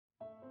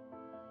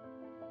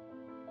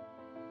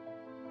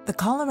The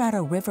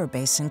Colorado River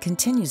Basin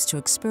continues to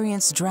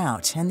experience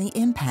drought and the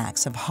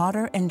impacts of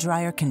hotter and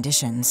drier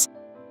conditions.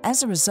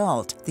 As a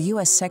result, the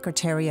U.S.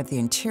 Secretary of the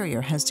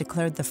Interior has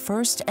declared the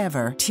first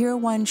ever Tier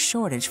 1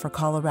 shortage for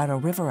Colorado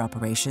River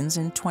operations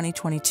in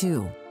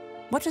 2022.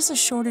 What does a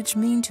shortage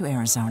mean to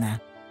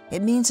Arizona?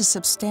 It means a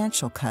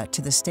substantial cut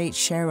to the state's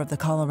share of the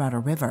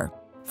Colorado River,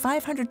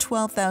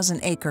 512,000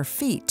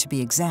 acre-feet to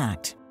be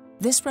exact.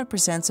 This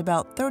represents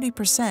about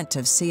 30%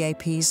 of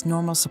CAP's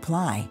normal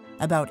supply,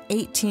 about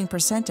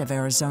 18% of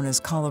Arizona's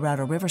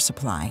Colorado River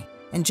supply,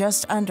 and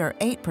just under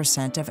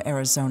 8% of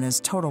Arizona's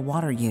total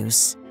water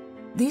use.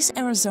 These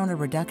Arizona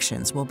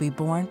reductions will be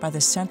borne by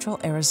the Central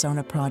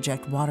Arizona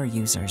Project water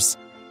users.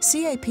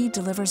 CAP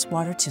delivers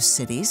water to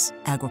cities,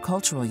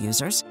 agricultural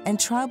users, and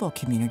tribal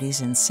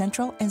communities in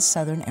central and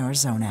southern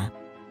Arizona.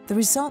 The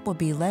result will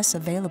be less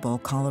available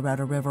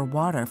Colorado River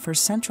water for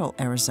central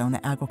Arizona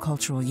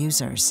agricultural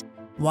users.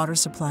 Water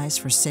supplies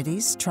for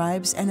cities,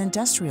 tribes, and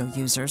industrial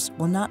users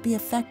will not be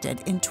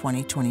affected in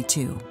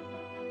 2022.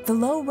 The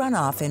low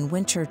runoff in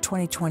winter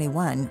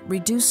 2021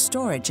 reduced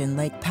storage in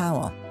Lake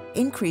Powell,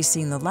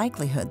 increasing the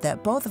likelihood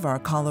that both of our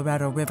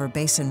Colorado River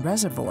Basin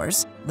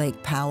reservoirs,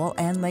 Lake Powell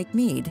and Lake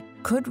Mead,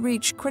 could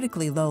reach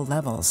critically low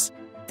levels.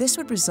 This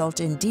would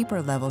result in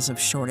deeper levels of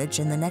shortage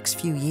in the next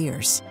few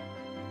years.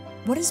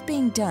 What is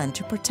being done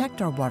to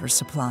protect our water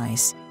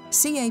supplies?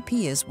 CAP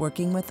is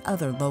working with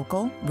other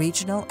local,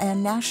 regional,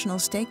 and national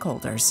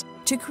stakeholders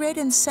to create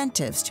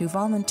incentives to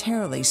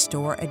voluntarily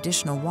store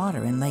additional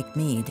water in Lake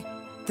Mead.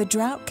 The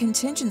Drought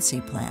Contingency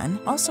Plan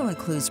also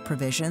includes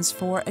provisions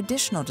for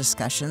additional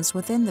discussions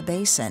within the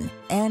basin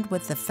and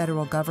with the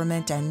federal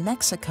government and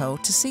Mexico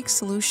to seek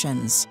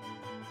solutions.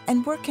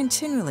 And we're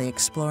continually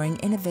exploring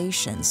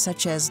innovations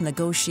such as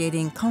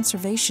negotiating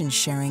conservation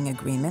sharing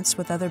agreements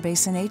with other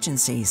basin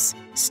agencies,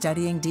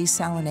 studying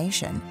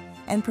desalination,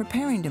 and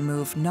preparing to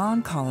move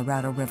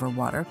non-Colorado River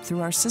water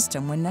through our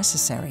system when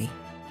necessary.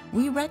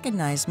 We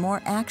recognize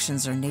more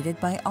actions are needed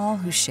by all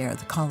who share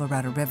the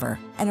Colorado River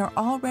and are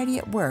already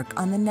at work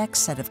on the next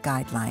set of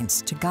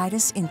guidelines to guide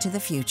us into the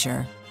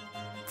future.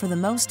 For the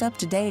most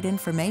up-to-date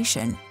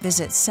information,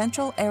 visit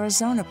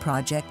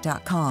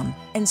centralarizonaproject.com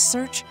and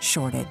search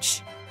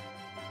shortage.